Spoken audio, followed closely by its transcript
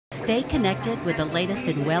Stay connected with the latest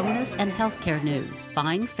in wellness and healthcare news.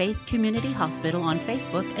 Find Faith Community Hospital on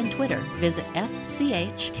Facebook and Twitter. Visit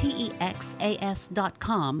fchtexas.com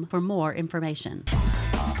for more information.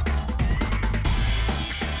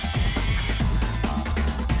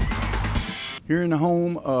 Here in the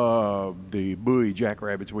home of the Bowie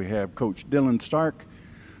Jackrabbits, we have Coach Dylan Stark.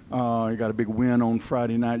 You got a big win on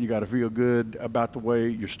Friday night. You got to feel good about the way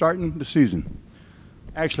you're starting the season.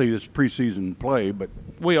 Actually, it's preseason play, but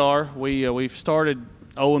we are. We've started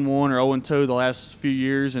 0-1 or 0-2 the last few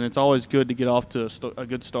years, and it's always good to get off to a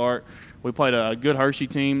good start. We played a good Hershey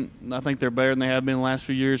team. I think they're better than they have been the last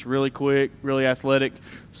few years. Really quick, really athletic.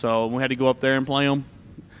 So we had to go up there and play them.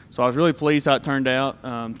 So I was really pleased how it turned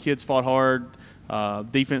out. Kids fought hard.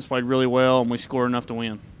 Defense played really well, and we scored enough to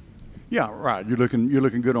win. Yeah, right. You're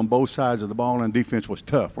looking good on both sides of the ball, and defense was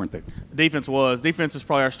tough, weren't they? Defense was. Defense is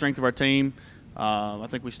probably our strength of our team. I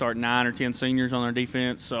think we start 9 or 10 seniors on our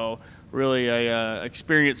defense, so really a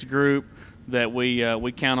experienced group that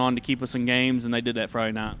we count on to keep us in games, and they did that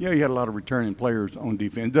Friday night. Yeah, you had a lot of returning players on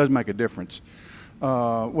defense. It does make a difference.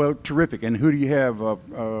 Well, terrific. And who do you have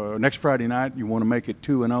next Friday night? You want to make it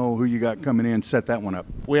 2-0. Who you got coming in? Set that one up.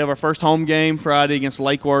 We have our first home game Friday against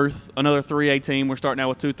Lake Worth, another 3A team. We're starting out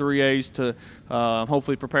with 2 3As to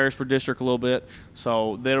hopefully prepare us for district a little bit.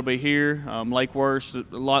 So that'll be here. Lake Worth, a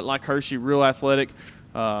lot like Hershey, real athletic.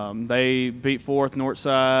 They beat Fourth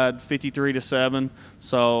Northside 53-7.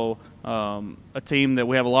 So a team that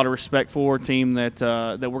we have a lot of respect for, a team that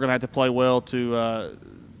we're going to have to play well to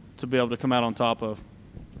be able to come out on top of.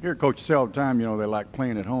 Here, Coach, say all the time, you know, they like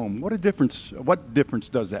playing at home. What difference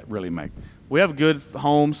does that really make? We have good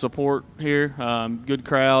home support here, good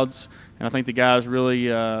crowds, and I think the guys really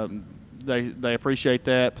they appreciate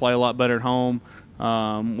that. Play a lot better at home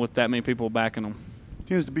with that many people backing them.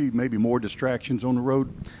 Tends to be maybe more distractions on the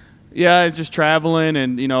road. Yeah, it's just traveling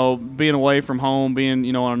and, you know, being away from home, being,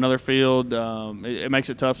 you know, on another field, it makes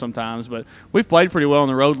it tough sometimes. But we've played pretty well on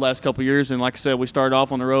the road the last couple of years, and like I said, we started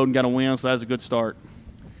off on the road and got a win, so that was a good start.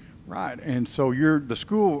 Right, and so the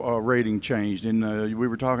school rating changed, and we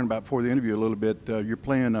were talking about before the interview a little bit. You're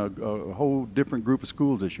playing a whole different group of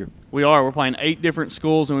schools this year. We are. We're playing 8 different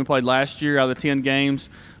schools than we played last year out of the 10 games,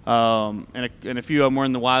 and a few of them were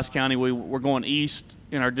in the Wise County. We're going east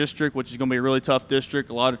in our district, which is going to be a really tough district.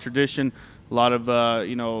 A lot of tradition, a lot of a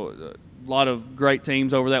lot of great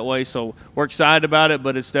teams over that way. So we're excited about it,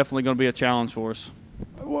 but it's definitely going to be a challenge for us.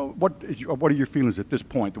 Well, what are your feelings at this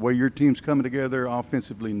point? The way your team's coming together,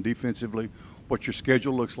 offensively and defensively, what your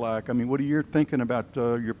schedule looks like. I mean, what are you thinking about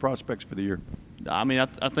your prospects for the year? I mean,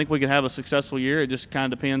 I think we can have a successful year. It just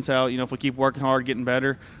kind of depends how, you know, if we keep working hard, getting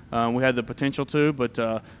better. We have the potential to, but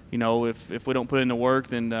you know, if we don't put in the work,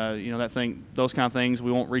 then you know, those kind of things,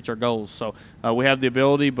 we won't reach our goals. So we have the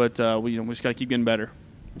ability, but we just got to keep getting better.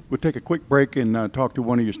 We'll take a quick break and talk to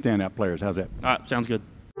one of your standout players. How's that? All right, sounds good.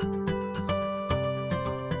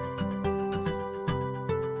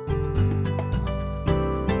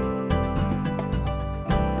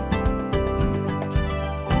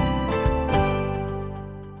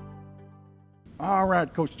 All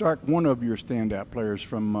right, Coach Stark, one of your standout players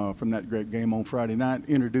from that great game on Friday night.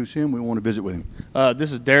 Introduce him. We want to visit with him.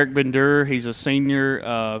 This is Derek Bendur. He's a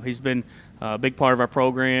senior. He's been a big part of our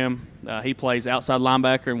program. He plays outside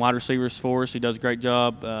linebacker and wide receivers for us. He does a great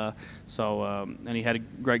job. And he had a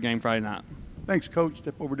great game Friday night. Thanks, Coach.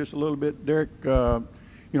 Step over just a little bit. Derek, you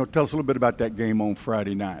know, tell us a little bit about that game on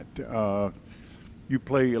Friday night. You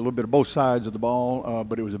play a little bit of both sides of the ball,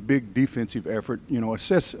 but it was a big defensive effort. You know,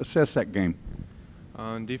 assess that game.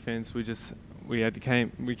 On defense, we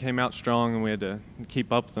came out strong, and we had to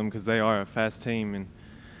keep up with them because they are a fast team, and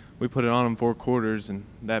we put it on them 4 quarters, and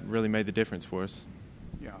that really made the difference for us.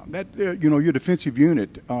 Yeah, that you know, your defensive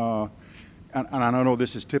unit, and I know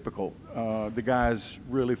this is typical. The guys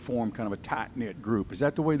really form kind of a tight-knit group. Is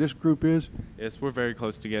that the way this group is? Yes, we're very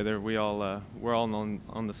close together. We're all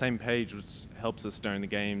on the same page, which helps us during the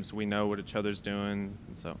games. We know what each other's doing,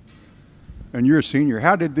 and so. And you're a senior.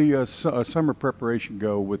 How did the summer preparation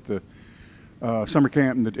go with the summer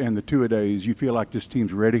camp and the 2-a-days? You feel like this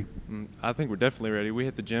team's ready? I think we're definitely ready. We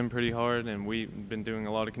hit the gym pretty hard, and we've been doing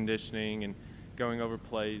a lot of conditioning and going over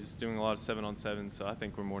plays, doing a lot of 7-on-7, so I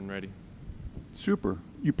think we're more than ready. Super.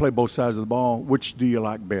 You play both sides of the ball. Which do you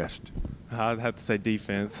like best? I'd have to say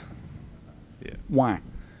defense. Yeah. Why?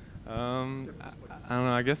 I don't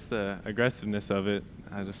know. I guess the aggressiveness of it.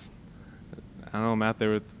 I don't know, I'm out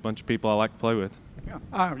there with a bunch of people I like to play with.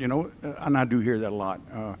 Yeah, you know, and I do hear that a lot.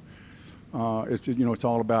 It's, you know, it's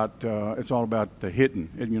all about the hitting.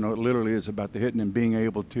 You know, it literally is about the hitting and being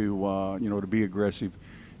able to you know, to be aggressive,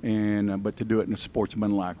 and but to do it in a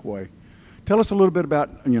sportsmanlike way. Tell us a little bit about,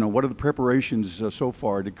 what are the preparations so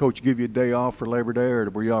far? Did Coach give you a day off for Labor Day, or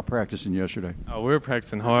were y'all practicing yesterday? Oh, we were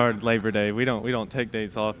practicing hard Labor Day. We don't take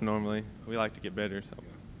days off normally. We like to get better.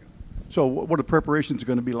 So what are the preparations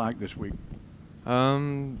going to be like this week? I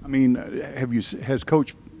mean, has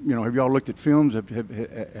Coach, have y'all looked at films?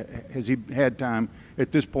 Has he had time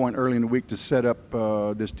at this point early in the week to set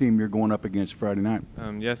up this team you're going up against Friday night?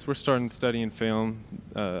 Yes, we're starting studying film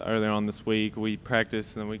earlier on this week. We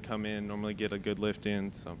practice and then we come in, normally get a good lift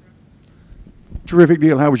in. So. Terrific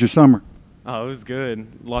deal. How was your summer? Oh, it was good.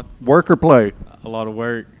 Work or play? A lot of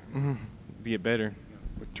work to get better.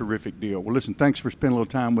 Terrific deal. Well, listen, thanks for spending a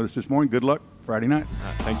little time with us this morning. Good luck Friday night.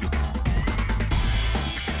 Thank you.